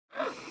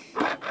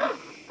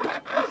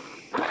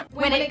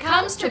When it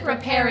comes to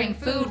preparing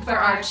food for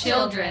our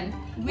children,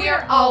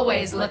 we're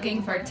always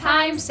looking for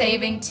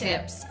time-saving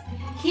tips.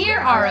 Here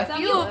are a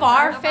few of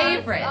our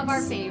favorites.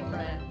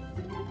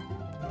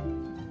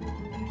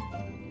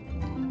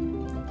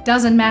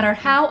 Doesn't matter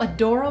how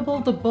adorable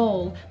the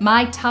bowl,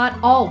 my tot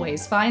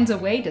always finds a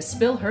way to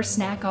spill her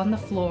snack on the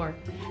floor.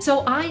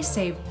 So I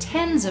save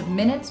tens of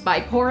minutes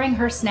by pouring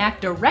her snack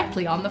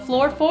directly on the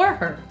floor for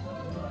her.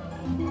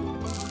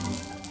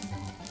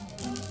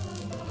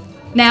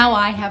 Now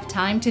I have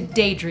time to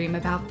daydream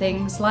about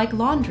things like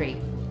laundry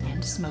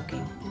and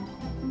smoking.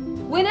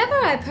 Whenever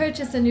I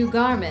purchase a new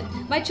garment,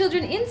 my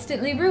children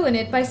instantly ruin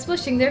it by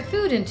smushing their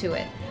food into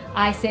it.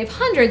 I save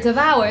hundreds of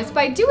hours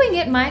by doing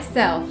it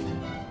myself.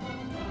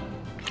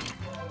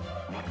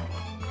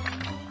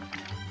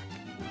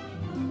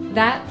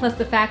 That, plus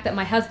the fact that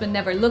my husband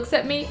never looks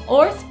at me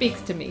or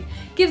speaks to me,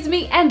 gives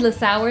me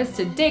endless hours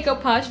to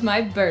decoupage my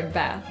bird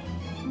bath.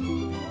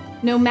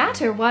 No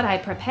matter what I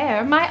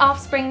prepare, my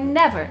offspring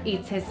never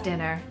eats his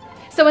dinner.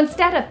 So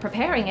instead of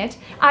preparing it,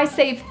 I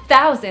save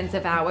thousands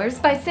of hours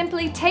by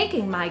simply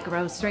taking my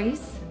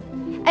groceries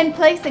and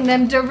placing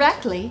them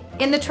directly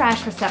in the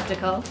trash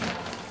receptacle.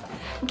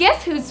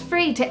 Guess who's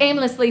free to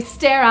aimlessly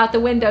stare out the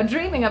window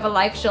dreaming of a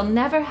life she'll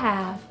never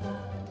have?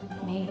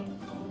 Me.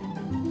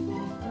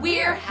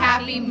 We're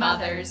happy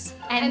mothers,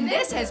 and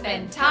this has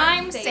been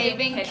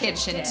Time-Saving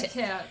Kitchen Tips.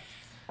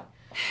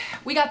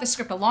 We got the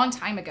script a long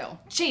time ago.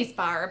 Jeez,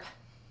 Barb.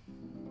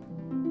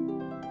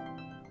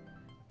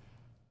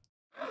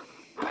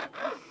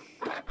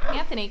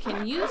 Anthony,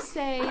 can you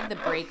say the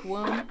break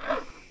womb?